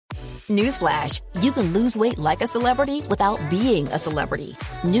Newsflash, you can lose weight like a celebrity without being a celebrity.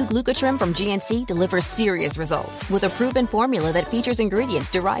 New Glucotrim from GNC delivers serious results with a proven formula that features ingredients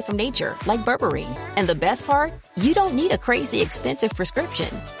derived from nature, like berberine. And the best part? You don't need a crazy expensive prescription.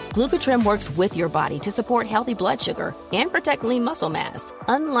 Glucotrim works with your body to support healthy blood sugar and protect lean muscle mass,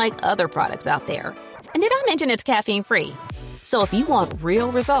 unlike other products out there. And did I mention it's caffeine-free? So if you want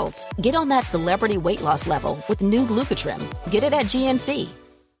real results, get on that celebrity weight loss level with new Glucotrim. Get it at GNC.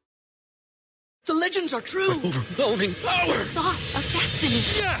 The legends are true. Overwhelming power! The sauce of destiny.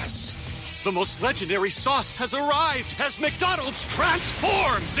 Yes! The most legendary sauce has arrived as McDonald's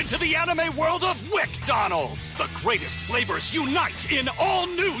transforms into the anime world of WickDonald's. The greatest flavors unite in all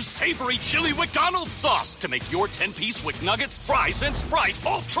new savory chili McDonald's sauce to make your 10-piece Wick Nuggets, fries, and Sprite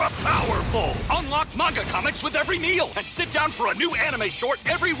ultra-powerful. Unlock manga comics with every meal and sit down for a new anime short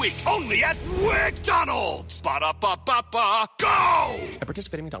every week only at WickDonald's. Ba-da-ba-ba-ba, go! At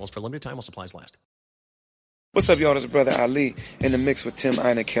participating McDonald's for a limited time while supplies last. What's up, y'all? This is Brother Ali in the mix with Tim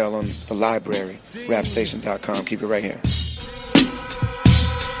Einenkel on The Library, rapstation.com. Keep it right here.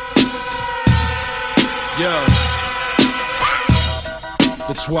 Yo.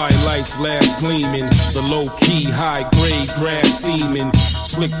 The twilight's last gleaming, the low-key, high-grade grass steaming,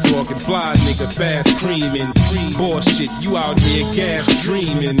 slick talking, fly nigga fast creaming, bullshit, you out here gas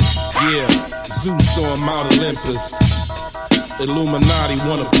dreaming, yeah, Zeus on Mount Olympus. Illuminati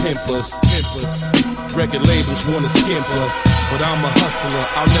wanna pimp us. Record labels wanna skimp us. But I'm a hustler,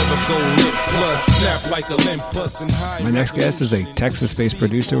 I'll never go limp plus. Snap like Olympus and high. My next guest is a Texas-based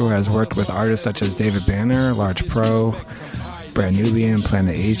producer who has worked with artists such as David Banner, Large Pro, Brand Nubian,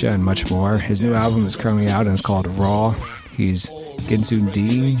 Planet Asia, and much more. His new album is currently out and it's called Raw. He's Ginsu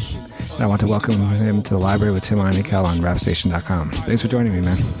D, and I want to welcome him to the library with Tim Einenkel on rapstation.com. Thanks for joining me,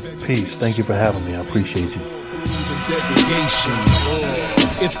 man. Peace. Thank you for having me. I appreciate you.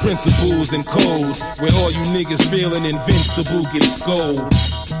 It's principles and codes where all you niggas feeling invincible get scold.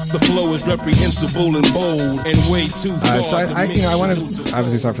 The flow is reprehensible and bold and way too far. So I want to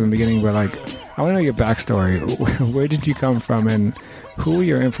obviously start from the beginning, but like I want to know your backstory. Where did you come from, and who were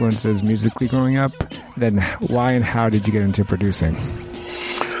your influences musically growing up? Then why and how did you get into producing?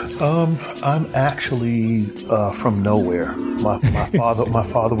 I'm actually from nowhere. My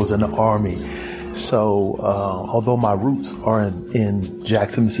father was in the Army. So, although my roots are in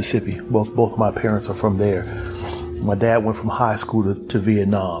Jackson, Mississippi, both of my parents are from there. My dad went from high school to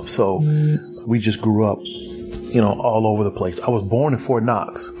Vietnam. So we just grew up, all over the place. I was born in Fort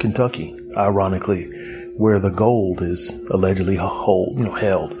Knox, Kentucky, ironically, where the gold is allegedly held.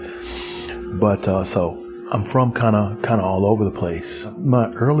 But, so I'm from kind of all over the place. My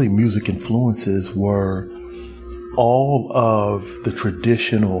early music influences were all of the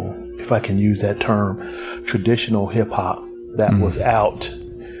traditional, if I can use that term, traditional hip hop that was out,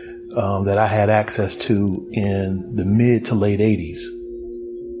 that I had access to in the mid to late 80s.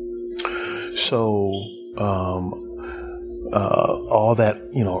 So, all that,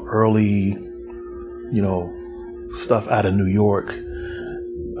 early, stuff out of New York,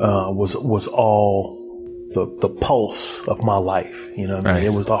 was all the pulse of my life. You know what I mean?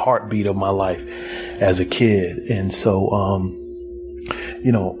 It was the heartbeat of my life as a kid. And so, all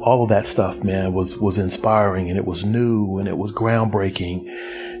of that stuff, man, was inspiring, and it was new and it was groundbreaking.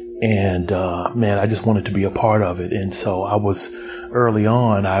 And, man, I just wanted to be a part of it. And so I was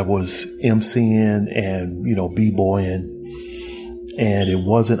MCing and, B-boying. And it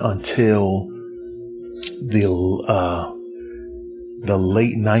wasn't until the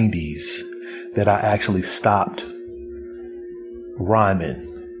late 90s that I actually stopped rhyming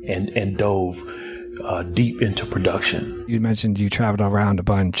and dove deep into production. You mentioned you traveled around a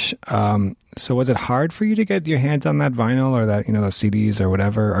bunch. So was it hard for you to get your hands on that vinyl or that, those CDs or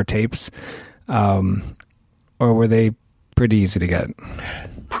whatever, or tapes? Or were they pretty easy to get?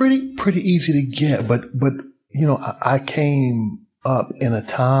 Pretty easy to get. But, I came up in a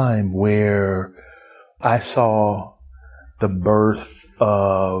time where I saw the birth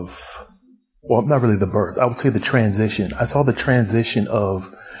of, well, not really the birth, I would say the transition. I saw the transition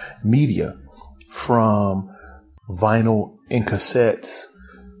of media from vinyl and cassettes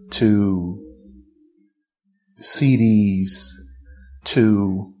to CDs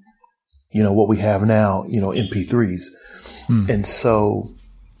to, what we have now, MP3s. And so,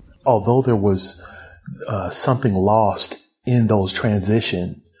 although there was something lost in those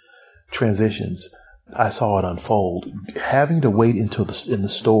transitions, I saw it unfold. Having to wait until in the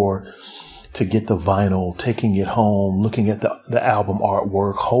store to get the vinyl, taking it home, looking at the album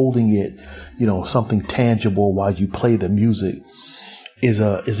artwork, holding it, something tangible while you play the music. is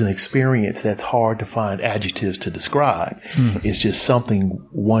an experience that's hard to find adjectives to describe. It's just something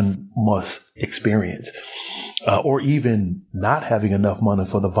one must experience. Or even not having enough money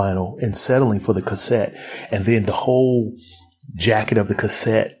for the vinyl and settling for the cassette. And then the whole jacket of the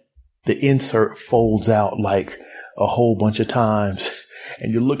cassette, the insert folds out like a whole bunch of times.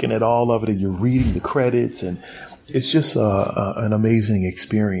 And you're looking at all of it and you're reading the credits, and it's just an amazing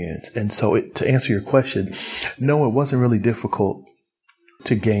experience. And so to answer your question, no, it wasn't really difficult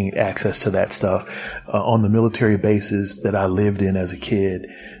to gain access to that stuff. On the military bases that I lived in as a kid,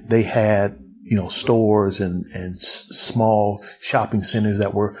 they had, stores and small shopping centers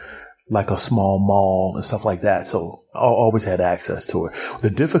that were like a small mall and stuff like that. So I always had access to it. The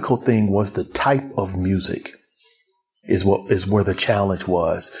difficult thing was the type of music is where the challenge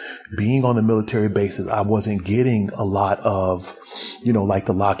was. Being on the military bases, I wasn't getting a lot of, like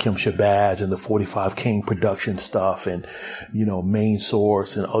the Lakim Shabazz and the 45 King production stuff and, Main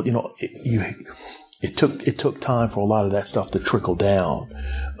Source and, it took time for a lot of that stuff to trickle down.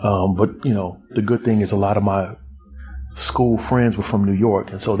 But the good thing is a lot of my school friends were from New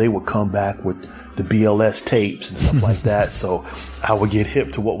York, and so they would come back with the BLS tapes and stuff like that. So I would get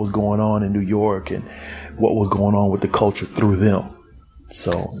hip to what was going on in New York and what was going on with the culture through them.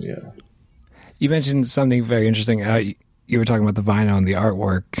 So, yeah. You mentioned something very interesting. You were talking about the vinyl and the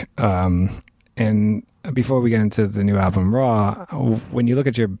artwork. And before we get into the new album, Raw, when you look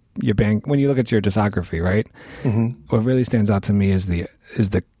at your band, when you look at your discography, right? Mm-hmm. What really stands out to me is the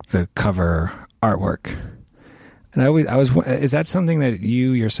cover artwork. And is that something that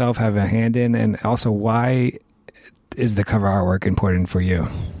you yourself have a hand in? And also, why is the cover artwork important for you?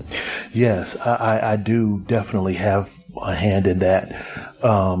 Yes, I do definitely have a hand in that.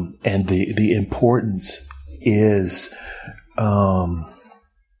 And the importance is,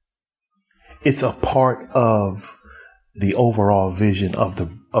 it's a part of the overall vision of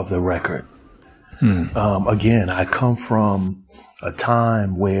the record. Again, I come from a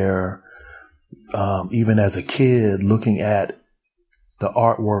time where, even as a kid, looking at the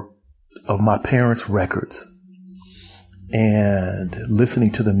artwork of my parents' records and listening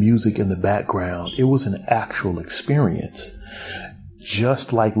to the music in the background, it was an actual experience,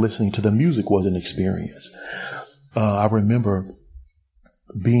 just like listening to the music was an experience. I remember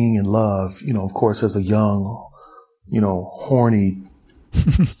being in love, of course, as a young, horny,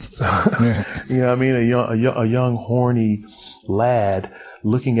 a young horny lad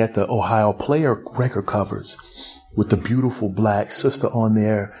looking at the Ohio Player record covers with the beautiful black sister on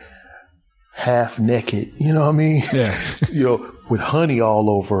there, half naked, Yeah. With honey all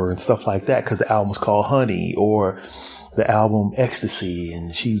over and stuff like that, because the album was called Honey, or the album Ecstasy,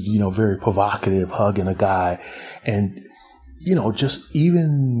 and she's, very provocative, hugging a guy. And, just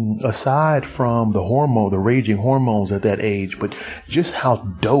even aside from the raging hormones at that age, but just how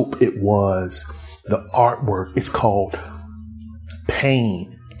dope it was, the artwork. It's called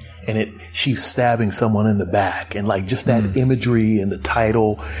Pain. And she's stabbing someone in the back, and like just that imagery and the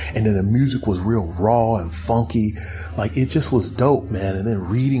title, and then the music was real raw and funky. Like it just was dope, man. And then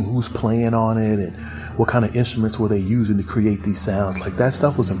reading who's playing on it and what kind of instruments were they using to create these sounds. Like that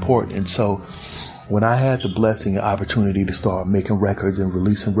stuff was important. And so when I had the blessing and opportunity to start making records and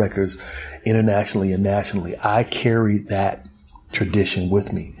releasing records internationally and nationally, I carried that tradition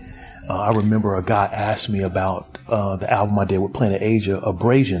with me. I remember a guy asked me about the album I did with Planet Asia,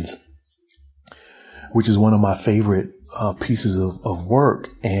 Abrasions, which is one of my favorite pieces of work.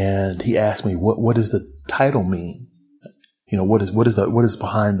 And he asked me, what does the title mean? What is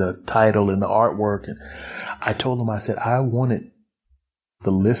behind the title and the artwork? And I told him, I said, I wanted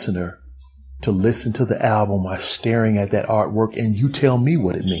the listener to listen to the album while staring at that artwork, and you tell me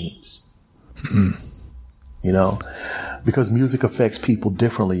what it means. Because music affects people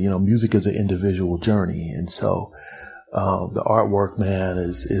differently. Music is an individual journey. And so, the artwork, man,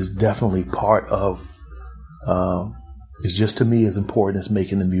 is definitely part of, is just to me as important as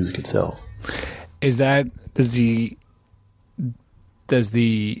making the music itself. Is the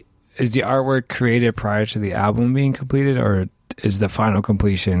artwork created prior to the album being completed, or is the final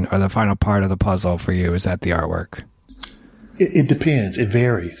completion or the final part of the puzzle for you, is that the artwork? It depends. It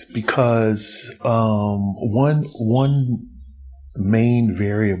varies because one main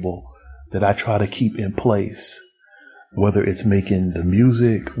variable that I try to keep in place, whether it's making the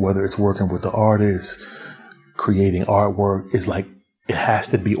music, whether it's working with the artist, creating artwork, is like it has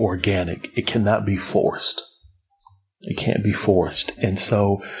to be organic. It cannot be forced. It can't be forced. And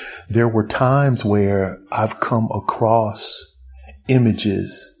so there were times where I've come across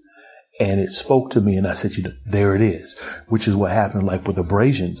images and it spoke to me, and I said, there it is, which is what happened like with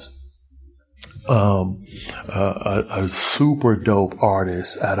Abrasions. a super dope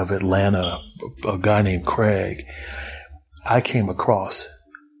artist out of Atlanta, a guy named Craig. I came across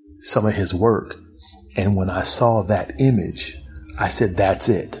some of his work, and when I saw that image, I said, that's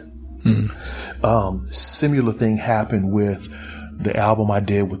it. Similar thing happened with the album I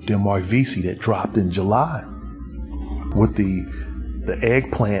did with Denmark Vesey that dropped in July with the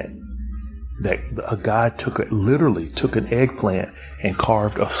eggplant. That a guy literally took an eggplant and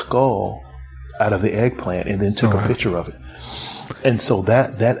carved a skull out of the eggplant and then took a picture of it. And so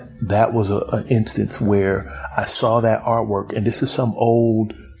that was an instance where I saw that artwork, and this is some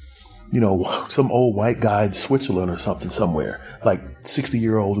old white guy in Switzerland or something somewhere, like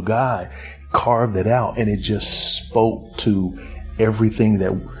 60-year-old guy carved it out, and it just spoke to everything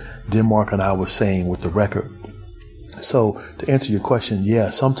that Denmark and I were saying with the record. So to answer your question, yeah,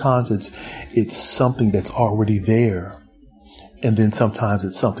 sometimes it's something that's already there, and then sometimes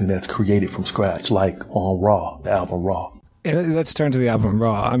it's something that's created from scratch, like on Raw, the album Raw. And let's turn to the album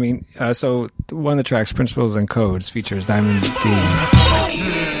Raw. I mean, so one of the tracks, Principles and Codes, features Diamond D.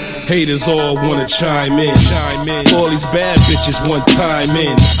 Haters all wanna chime in. All these bad bitches want time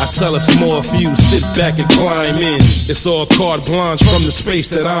in. I tell a small few, sit back and climb in. It's all carte blanche from the space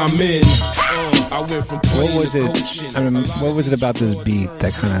that I'm in. I went from what was it? I mean, what was it about this beat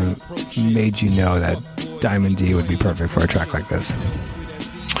that kind of made you know that Diamond D would be perfect for a track like this?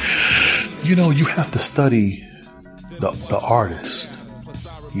 You know, you have to study the artist.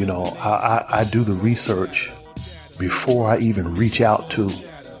 You know, I do the research before I even reach out to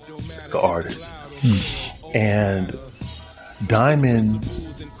the artist. And Diamond,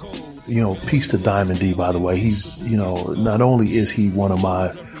 you know, peace to Diamond D, by the way. He's, you know, not only is he one of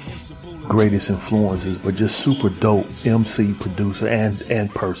my greatest influences, but just super dope MC, producer, and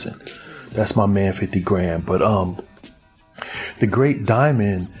person. That's my man 50 Grand. But the great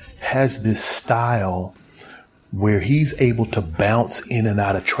Diamond has this style where he's able to bounce in and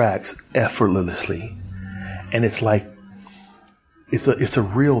out of tracks effortlessly. And it's like, it's a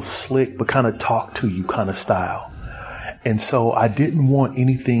real slick, but kind of talk to you kind of style. And so I didn't want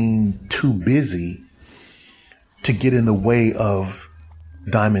anything too busy to get in the way of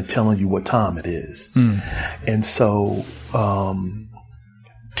Diamond telling you what time it is. And so,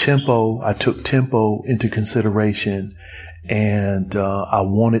 tempo, I took tempo into consideration, and, I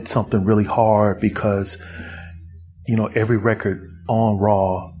wanted something really hard because, you know, every record on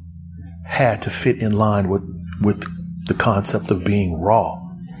Raw had to fit in line with the concept of being raw.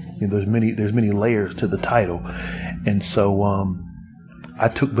 You know, there's many layers to the title. And so, I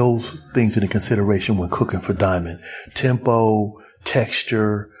took those things into consideration when cooking for Diamond. Tempo,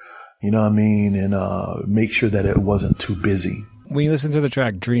 texture, you know what I mean? And, make sure that it wasn't too busy. When you listen to the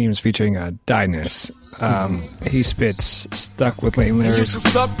track Dreams featuring Dyness, he spits stuck with lame lyrics. You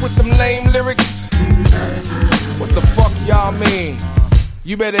stuck with them lame lyrics? What the fuck y'all mean?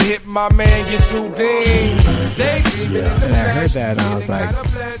 You better hit my man Yasudin. And I heard that and I was like,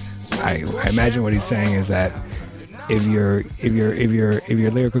 I imagine what he's saying is that if your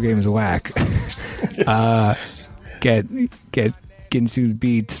lyrical game is whack, get Ginsu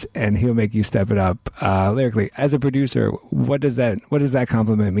beats and he'll make you step it up lyrically. As a producer, what does that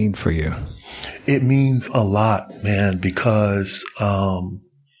compliment mean for you? It means a lot, man, because for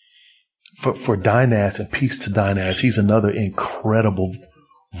Dynast, and peace to Dynast, he's another incredible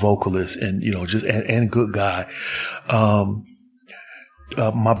vocalist and, you know, just and good guy. My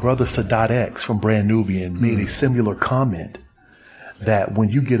brother Sadat X from Brand Nubian made a similar comment that when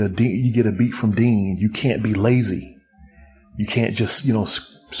you get a beat from Dean, you can't be lazy. You can't just, you know,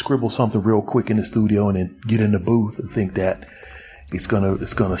 scribble something real quick in the studio and then get in the booth and think that it's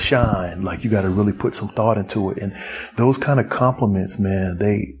gonna shine. Like, you got to really put some thought into it. And those kind of compliments, man,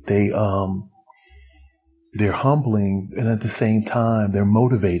 they're humbling, and at the same time, they're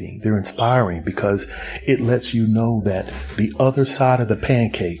motivating, they're inspiring, because it lets you know that the other side of the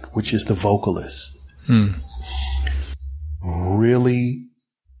pancake, which is the vocalist, really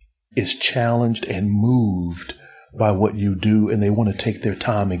is challenged and moved by what you do, and they want to take their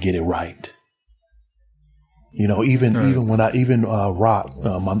time and get it right. You know, even when Rock,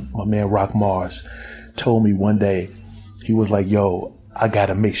 my man Rock Mars told me one day, he was like, yo, I got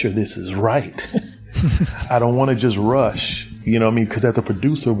to make sure this is right. I don't want to just rush, you know what I mean? Because as a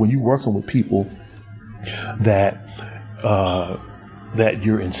producer, when you're working with people that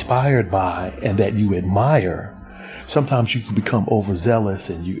you're inspired by and that you admire, sometimes you can become overzealous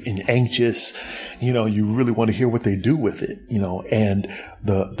and anxious. You know, you really want to hear what they do with it, you know. And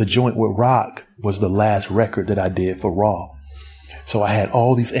the joint with Rock was the last record that I did for Raw. So I had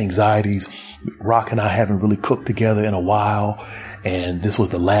all these anxieties. Rock and I haven't really cooked together in a while. And this was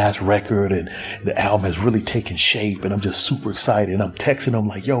the last record, and the album has really taken shape, and I'm just super excited. And I'm texting him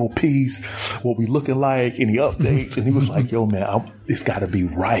like, yo, peace, what we looking like, any updates? And he was like, yo, man, it's got to be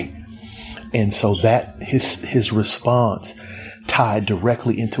right. And so that his response tied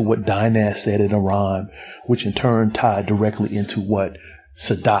directly into what Dynast said in a rhyme, which in turn tied directly into what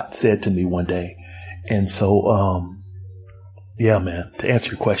Sadat said to me one day. And so, yeah, man, to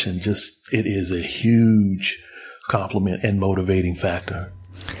answer your question, it is a huge compliment and motivating factor.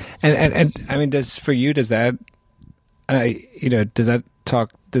 And I mean, does that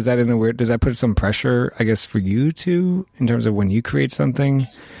put some pressure, I guess, for you too, in terms of when you create something,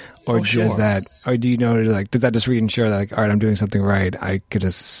 or does that, or do you know, like, does that just reassure that, like, all right, I'm doing something right, I could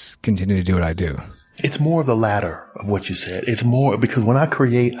just continue to do what I do? It's more of the latter of what you said. It's more because when I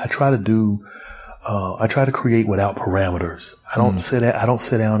create, I try to create without parameters. I don't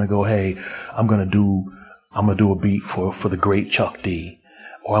sit down and go, hey, I'm gonna do a beat for the great Chuck D,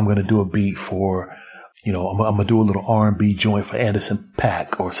 or I'm gonna do a beat for, I'm gonna do a little R&B joint for Anderson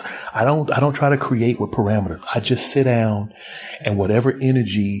 .Paak, or I don't try to create with parameters. I just sit down, and whatever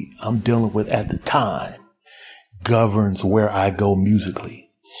energy I'm dealing with at the time governs where I go musically.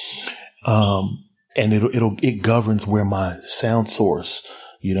 And it governs where my sound source,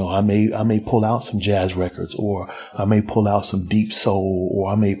 I may pull out some jazz records, or I may pull out some deep soul,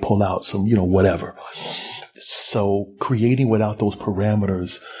 or I may pull out some, whatever. So creating without those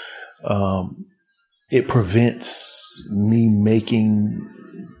parameters, it prevents me making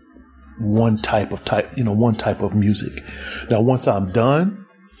one type of music. Now, once I'm done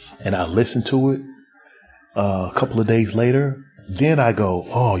and I listen to it a couple of days later, then I go,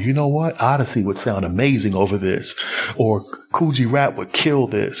 oh, you know what? Odyssey would sound amazing over this, or Kool G Rap would kill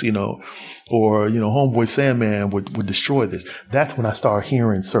this, or, Homeboy Sandman would destroy this. That's when I start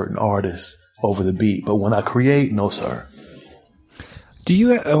hearing certain artists over the beat. But when I create, no, sir. Do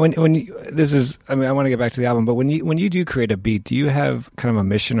you, I want to get back to the album, but when you do create a beat, do you have kind of a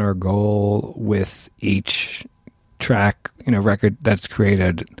mission or a goal with each track, record that's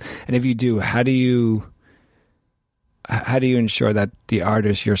created? And if you do, how do you ensure that the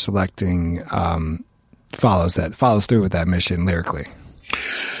artist you're selecting follows through with that mission lyrically?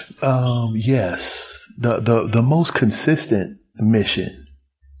 Yes. The most consistent mission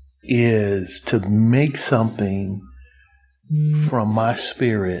is to make something from my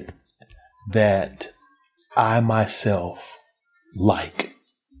spirit that I myself like.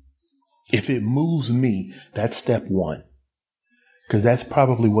 If it moves me, that's step one, because that's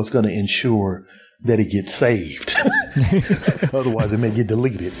probably what's going to ensure that it gets saved. Otherwise, it may get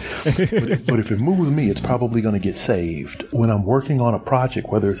deleted. But if it moves me, it's probably going to get saved. When I'm working on a project,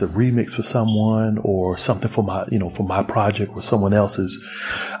 whether it's a remix for someone or something for my project or someone else's,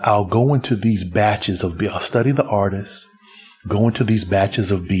 I'll go into these batches of beats. I'll study the artist, go into these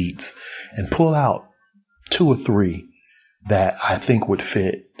batches of beats, and pull out 2 or 3 that I think would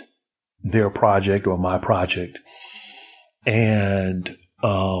fit their project or my project. And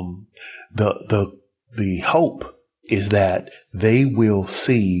the hope is that they will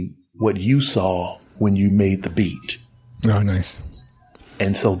see what you saw when you made the beat. Oh, nice.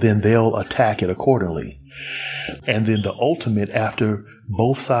 And so then they'll attack it accordingly. And then the ultimate, after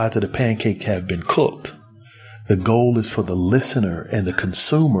both sides of the pancake have been cooked, the goal is for the listener and the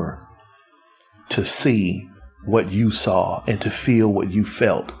consumer to see what you saw and to feel what you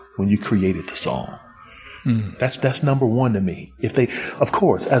felt when you created the song. That's number one to me. If they, of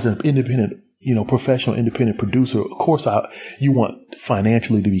course, as an independent, professional independent producer, of course, you want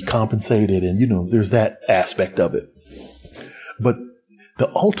financially to be compensated, and there's that aspect of it. But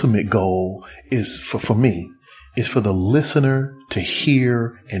the ultimate goal is for me is for the listener to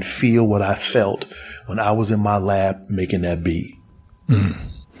hear and feel what I felt when I was in my lab making that beat.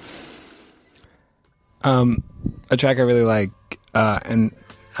 A track I really like, and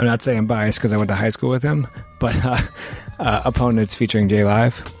I'm not saying biased because I went to high school with him, but Opponents featuring J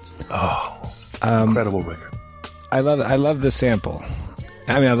Live. Oh, incredible record. I love the sample.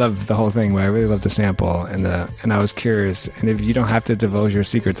 I mean, I love the whole thing, but I really love the sample and I was curious. And if you don't have to divulge your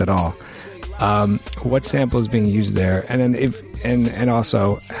secrets at all, what sample is being used there? And then and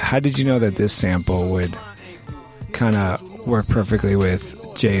also, how did you know that this sample would kind of work perfectly with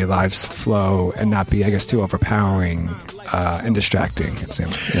J Live's flow and not be, I guess, too overpowering and distracting?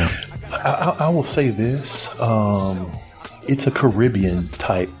 I will say this: it's a Caribbean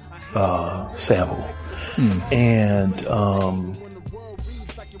type sample, and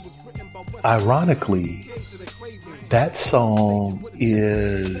ironically, that song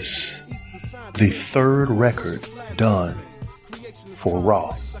is the third record done for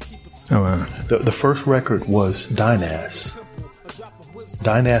Raw. Oh, wow. The first record was Dynas.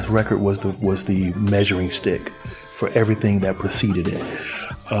 Dynas record was the measuring stick for everything that preceded it.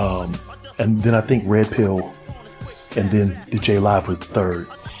 And then I think Red Pill and then the J Live was third.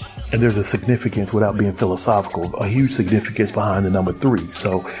 And there's a significance, without being philosophical, a huge significance behind the number 3.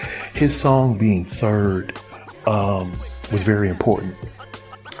 So his song being third was very important.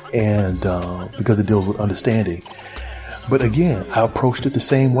 And because it deals with understanding. But again, I approached it the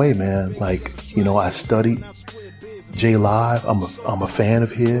same way, man. Like, I studied J Live. I'm a fan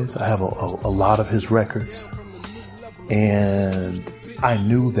of his. I have a lot of his records. And I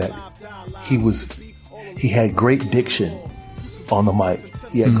knew that he had great diction on the mic.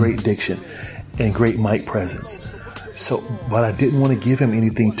 He had great diction and great mic presence. So, but I didn't want to give him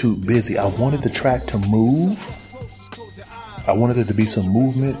anything too busy. I wanted the track to move. I wanted there to be some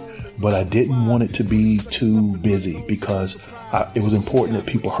movement, but I didn't want it to be too busy because it was important that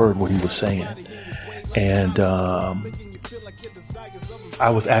people heard what he was saying. And I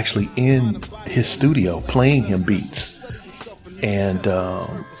was actually in his studio playing him beats. And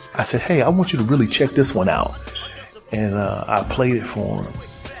I said, hey, I want you to really check this one out. And I played it for him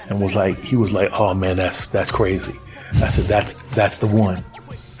and he was like, oh man, that's crazy. I said, that's the one.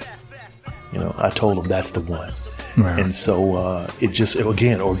 I told him that's the one. Wow. And so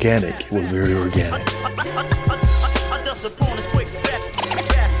again, organic. It was very organic.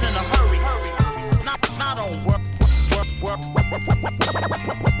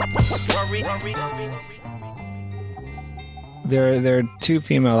 There are 2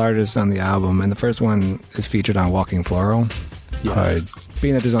 female artists on the album, and the first one is featured on Walking Floral. Yes.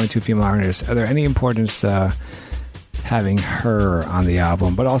 Being that there's only 2 female artists, are there any importance to having her on the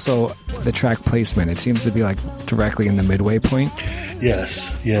album, but also the track placement? It seems to be like directly in the midway point.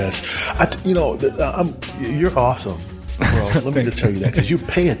 Yes. You're awesome, bro. Let me just tell you that, because you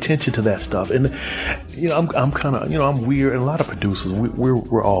pay attention to that stuff. And I'm kind of, I'm weird, and a lot of producers,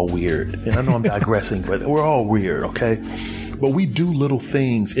 we're all weird. And I know I'm digressing, but we're all weird, okay? But we do little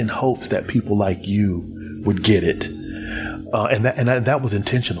things in hopes that people like you would get it, and that was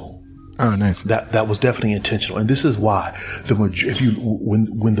intentional. Oh, nice. That was definitely intentional, and this is why when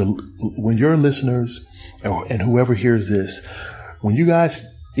your listeners and whoever hears this,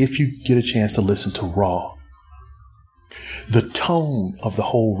 if you get a chance to listen to Raw, the tone of the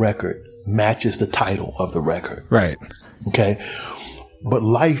whole record matches the title of the record. Right. Okay. But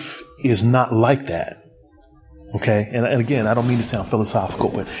life is not like that. Okay. And again, I don't mean to sound philosophical,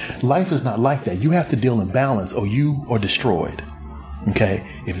 but life is not like that. You have to deal in balance or you are destroyed. Okay.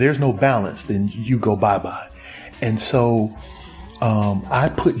 If there's no balance, then you go bye-bye. And so, I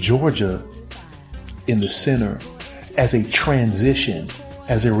put Georgia in the center as a transition,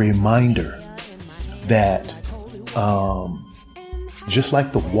 as a reminder that, just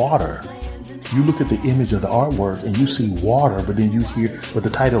like the water, you look at the image of the artwork and you see water, but then but the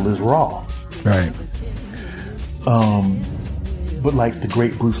title is Raw. Right. But like the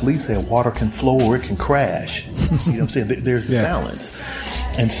great Bruce Lee said, water can flow or it can crash. See what I'm saying? There's the balance.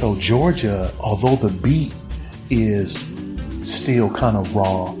 And so Georgia, although the beat is still kind of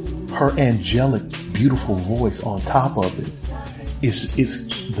raw, her angelic, beautiful voice on top of it is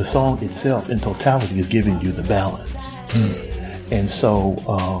the song itself in totality is giving you the balance. And so,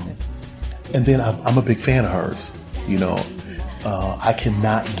 and then I'm a big fan of hers. I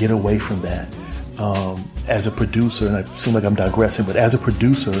cannot get away from that. As a producer, and I seem like I'm digressing, but as a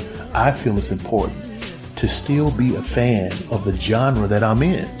producer, I feel it's important to still be a fan of the genre that I'm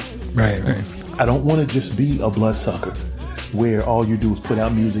in. Right. I don't want to just be a bloodsucker where all you do is put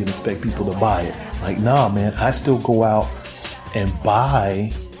out music and expect people to buy it. Like, nah, man, I still go out and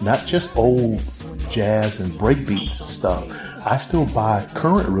buy not just old jazz and breakbeats stuff. I still buy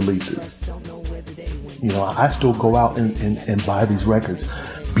current releases. I still go out and buy these records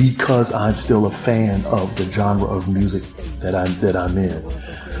because I'm still a fan of the genre of music that I'm in.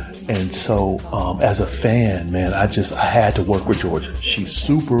 And so, as a fan, man, I had to work with Georgia. She's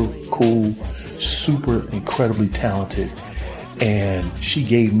super cool, super incredibly talented. And she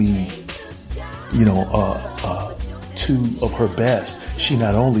gave me, two of her best. She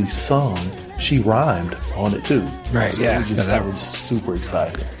not only sung, she rhymed on it too. Right. So yeah. I was super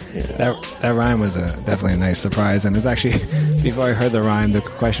excited. Yeah. That rhyme was definitely a nice surprise. And it's actually, before I heard the rhyme, the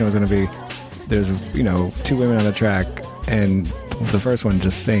question was going to be, there's, 2 women on the track, and the first one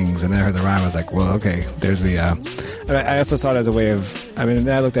just sings, and then I heard the rhyme. I was like, well, okay, there's the, I also saw it as a way of, then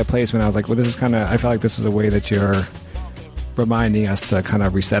I looked at placement, I was like, well, this is kind of, I feel like this is a way that you're reminding us to kind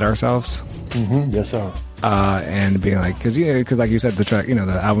of reset ourselves. Mm-hmm. Yes, sir. And being like, because like you said, the track,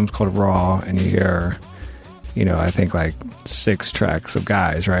 the album's called Raw, and you hear, I think like 6 tracks of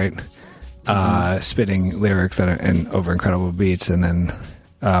guys, right? Spitting lyrics and over incredible beats. And then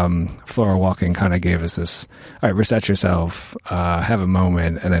Flora Walking kind of gave us this, all right, reset yourself, have a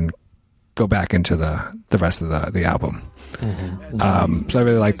moment, and then go back into the rest of the album. So I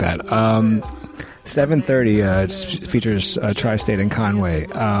really like that. 7:30 features Tri-State and Conway.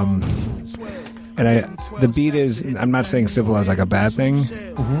 And the beat is, I'm not saying simple as like a bad thing.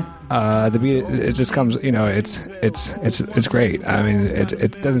 The beat, it just comes, it's great. I mean,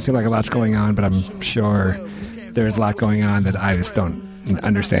 it doesn't seem like a lot's going on, but I'm sure there's a lot going on that I just don't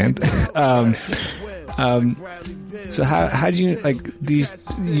understand. So how do you, like, you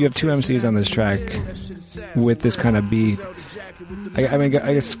have 2 MCs on this track with this kind of beat. I mean,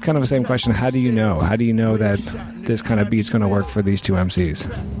 I guess kind of the same question. How do you know that this kind of beat's going to work for these 2 MCs?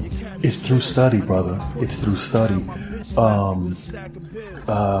 It's through study, brother. It's through study.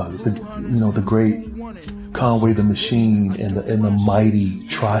 The great Conway the Machine and the mighty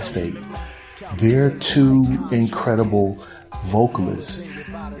Tri-State. They're 2 incredible vocalists,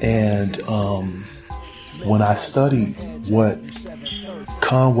 and when I studied what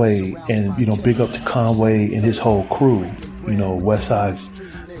Conway and big up to Conway and his whole crew, Westside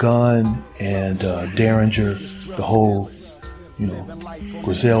Gun and Derringer, the whole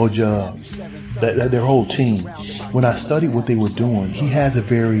Griselda, their whole team. When I studied what they were doing, he has a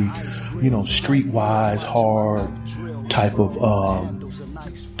very, streetwise, hard type of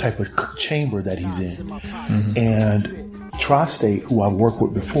chamber that he's in. And Tri-State, who I've worked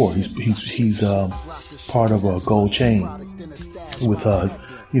with before, he's part of a Gold Chain with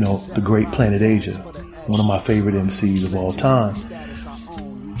the great Planet Asia, one of my favorite MCs of all time.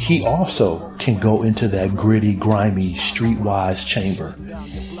 He also can go into that gritty, grimy, streetwise chamber.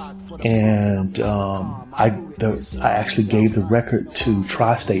 And I actually gave the record to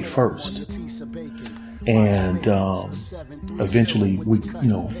Tri-State first. And eventually we,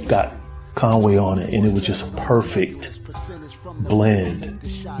 got Conway on it, and it was just a perfect blend.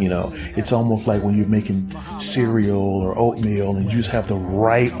 It's almost like when you're making cereal or oatmeal and you just have the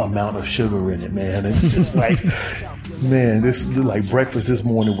right amount of sugar in it, man. It's just like, man, this like breakfast this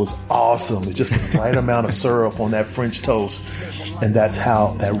morning was awesome. It's just the right amount of syrup on that French toast, and that's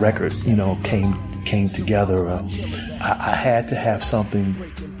how that record, came together. I had to have something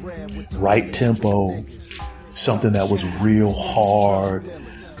right tempo, something that was real hard,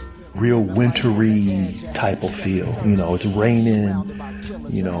 real wintry type of feel. It's raining,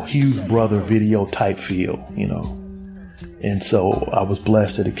 Hughes Brother video type feel, And so I was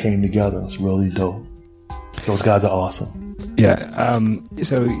blessed that it came together. It's really dope. Those guys are awesome. Yeah.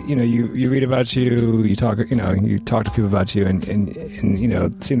 So, you read about you talk to people about you, and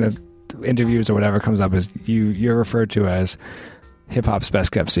seeing the interviews or whatever comes up as you're referred to as hip hop's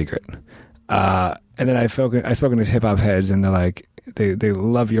best kept secret. And then I've spoken to hip hop heads, and they're like, they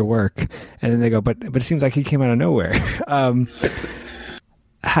love your work, and then they go, but it seems like he came out of nowhere.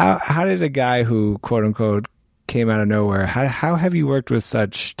 How did a guy who quote unquote came out of nowhere, how have you worked with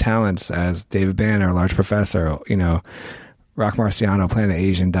such talents as David Banner, Large Professor, Rock Marciano, Planet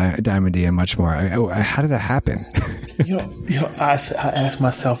Asia, Diamond D, and much more? How did that happen? I ask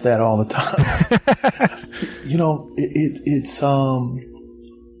myself that all the time. It's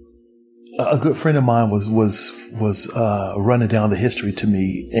a good friend of mine was running down the history to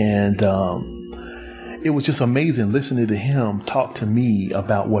me, and it was just amazing listening to him talk to me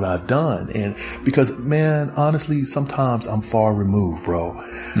about what I've done. And because, man, honestly, sometimes I'm far removed, bro.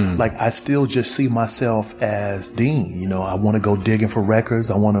 Like, I still just see myself as Dean. I want to go digging for records.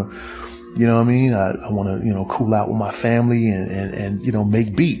 I want to, I want to, cool out with my family and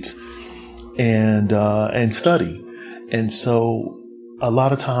make beats and study. And so a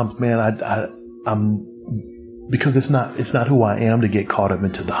lot of times, man, I'm because it's not who I am to get caught up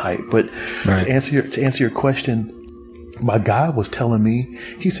into the hype. But right. to answer your question, my guy was telling me,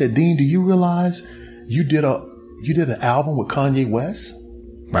 he said, Dean, do you realize you did an album with Kanye West?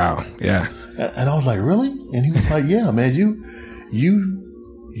 Wow. Yeah. And I was like, really? And he was like, yeah, man,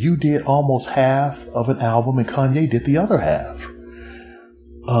 you did almost half of an album and Kanye did the other half.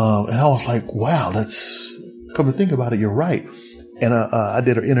 And I was like, wow, come to think about it, you're right. And I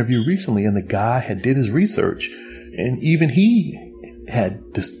did an interview recently, and the guy had did his research, and even he had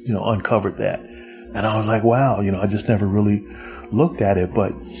just, uncovered that. And I was like, wow, I just never really looked at it.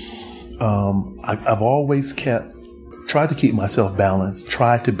 But I've always tried to keep myself balanced,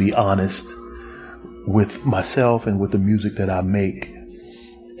 tried to be honest with myself and with the music that I make,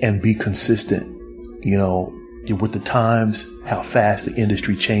 and be consistent, with the times, how fast the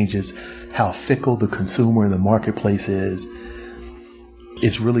industry changes, how fickle the consumer and the marketplace is.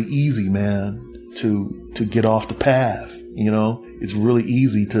 It's really easy, man, to to get off the path. It's really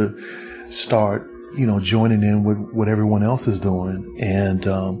easy to start, joining in with what everyone else is doing. And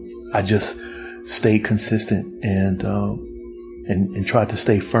I just stayed consistent and tried to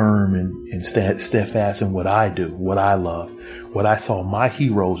stay firm and steadfast in what I do, what I love, what I saw my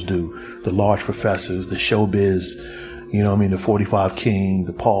heroes do, the Large Professors, the Showbiz, the 45 King,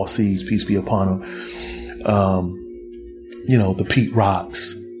 the Paul C's, peace be upon him, the Pete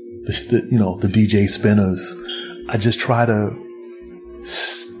Rocks, the DJ Spinners. I just try to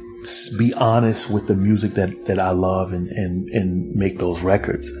be honest with the music that I love and make those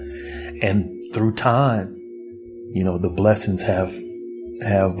records. And through time, the blessings have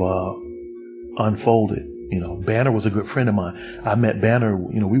unfolded. Banner was a good friend of mine. I met Banner,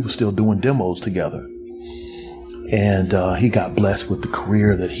 we were still doing demos together. And he got blessed with the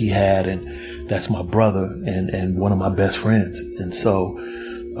career that he had, and that's my brother and one of my best friends. And so,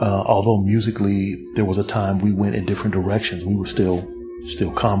 although musically there was a time we went in different directions, we were still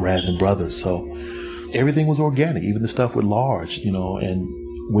comrades and brothers. So everything was organic, even the stuff with Large, and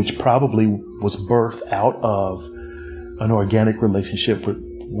which probably was birthed out of an organic relationship with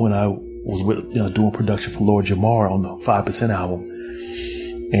when I was doing production for Lord Jamar on the 5% album.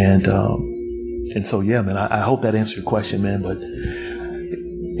 And so, yeah, man, I hope that answered your question, man. But,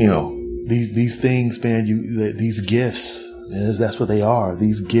 these things, man, these gifts, that's what they are.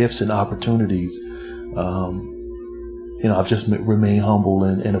 These gifts and opportunities. I've just remained humble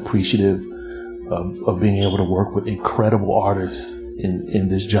and appreciative of being able to work with incredible artists in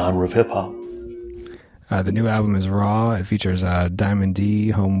this genre of hip hop. The new album is Raw. It features Diamond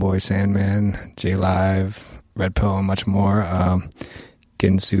D, Homeboy Sandman, J Live, Red Pill, and much more.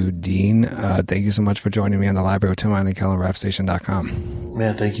 Ginsu Dean, thank you so much for joining me on the Library with Tim Einenkel on rapstation.com.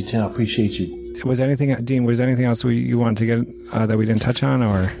 Man, thank you, Tim. I appreciate you. Was there anything, Dean, else you wanted to get that we didn't touch on,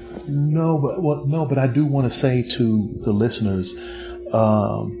 or? No, but I do want to say to the listeners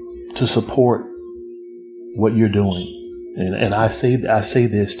to support what you're doing, and I say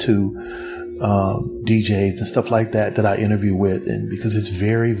this to DJs and stuff like that I interview with, and because it's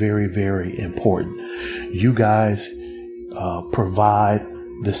very, very, very important. You guys provide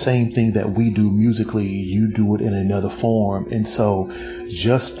the same thing that we do musically. You do it in another form. And so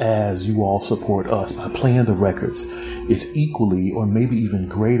just as you all support us by playing the records, it's equally or maybe even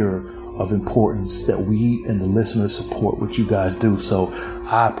greater of importance that we and the listeners support what you guys do. So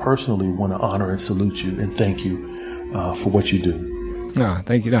I personally want to honor and salute you and thank you for what you do.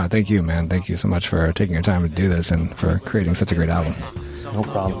 Thank you, man. Thank you so much for taking your time to do this and for creating such a great album. No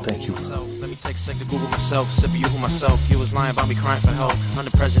problem. Thank you. Let me take a second to Google myself, sip you myself. You was lying about me crying for help.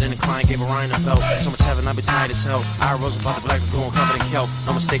 Under president and client gave Orion a belt. So much heaven, I be tired as hell. I rose about the black lagoon covered in kelp.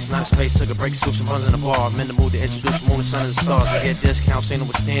 No mistakes, not a space. Took a break, scoops and buns in the bar. I'm in the mood to introduce the moon and sun and the stars. I get discounts, ain't no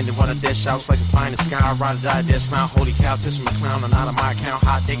withstanding. What I dish out, slice of pie in the sky. I ride or die, dead smile. Holy cow, tips from the clown and out of my account.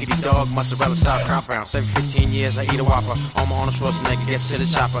 Hot diggity dog, mozzarella South Crown Pound. 7-15 years, I eat a Whopper. On my Arnold Schwarzenegger, gets to the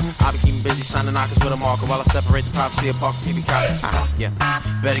chopper. I be keeping busy, signing knockers with a marker while I separate the prophecy apart from PB Cocker. Yeah,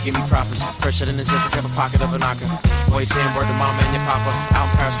 better give me props. Fresher than the zipper, kept a pocket of a knocker. Boy, saying word to mama and your papa.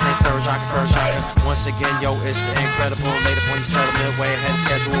 Out in Paris, France, Ferrajaka. Once again, yo, it's the incredible. Later when you settlement, way ahead of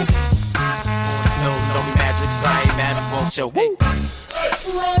schedule. No, don't be mad, cause I ain't mad at both. Yo, woo!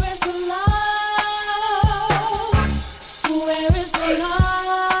 Where is the love? Where is the love?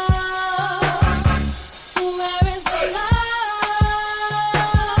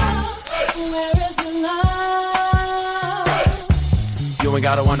 You ain't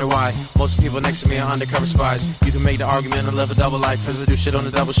gotta wonder why. Most people next to me are undercover spies. You can make the argument and live a double life. Cause I do shit on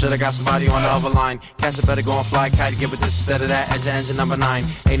the double shit. I got somebody on the other line. Cats are better go and fly kite. Get with this instead of that. Edge engine number 9.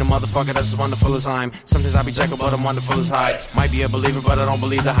 Ain't no motherfucker that's as wonderful as I'm. Sometimes I be Jekyll, but I'm wonderful as Hyde. Might be a believer, but I don't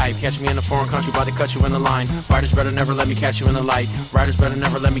believe the hype. Catch me in a foreign country, about to cut you in the line. Writers better never let me catch you in the light. Writers better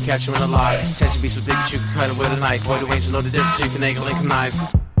never let me catch you in the lie. Tension be so thick that you can cut it with a knife. Boy, the angels know the difference between finagle and connive.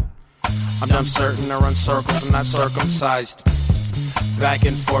 I'm dumb certain I run circles, I'm not circumcised. Back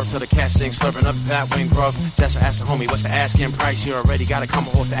and forth till the cat sings, slurping up that wing growth. Just for asking homie, what's the asking price? You already gotta come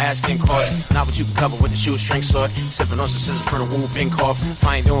off the asking cost. Not what you can cover with the shoestring sword. Sipping on some scissors for the whooping cough. If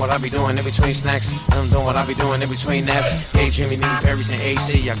I ain't doing what I be doing in between snacks, I'm doing what I be doing in between naps. Daydreaming, eating berries and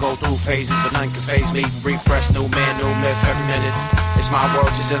AC. I go through phases, but none can phase me. Refresh, new man, new myth every minute. It's my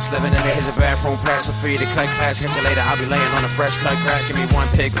world, she's just living in it. Here's a bathroom pass for free to cut class. Catch you later, I'll be laying on a fresh cut grass. Give me one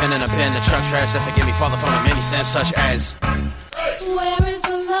pig pen and a pen, the truck trash that forgive me father from a many sense such as. Where is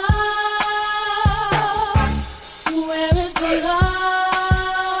the love? Where is the love?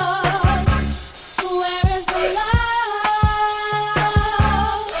 Where is the love?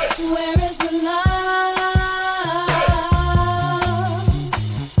 Where is the love?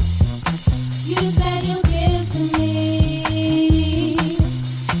 You said you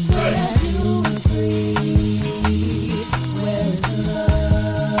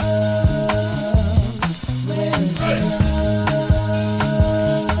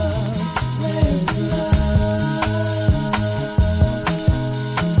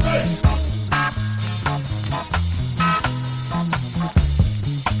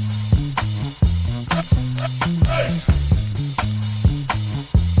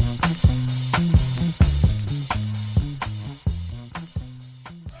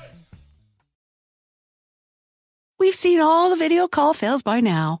We've seen all the video call fails by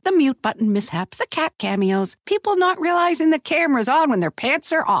now. The mute button mishaps, the cat cameos, people not realizing the camera's on when their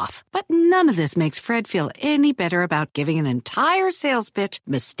pants are off. But none of this makes Fred feel any better about giving an entire sales pitch,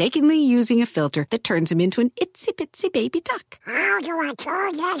 mistakenly using a filter that turns him into an itsy-bitsy baby duck. How do I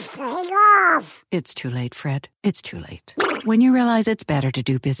turn that thing off? It's too late, Fred. It's too late. When you realize it's better to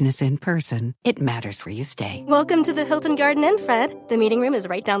do business in person, it matters where you stay. Welcome to the Hilton Garden Inn, Fred. The meeting room is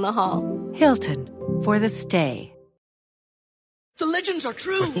right down the hall. Hilton, for the stay. The legends are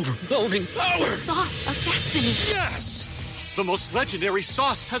true. Overwhelming power. The sauce of destiny. Yes! The most legendary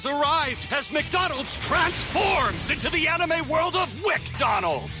sauce has arrived as McDonald's transforms into the anime world of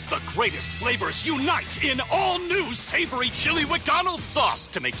WickDonald's. The greatest flavors unite in all new savory chili McDonald's sauce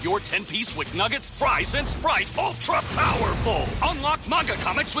to make your 10-piece Wick Nuggets, fries, and Sprite ultra-powerful. Unlock manga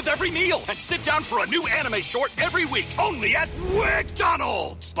comics with every meal and sit down for a new anime short every week only at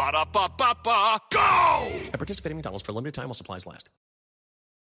WickDonald's. Ba-da-ba-ba-ba, go! At participating McDonald's for a limited time while supplies last.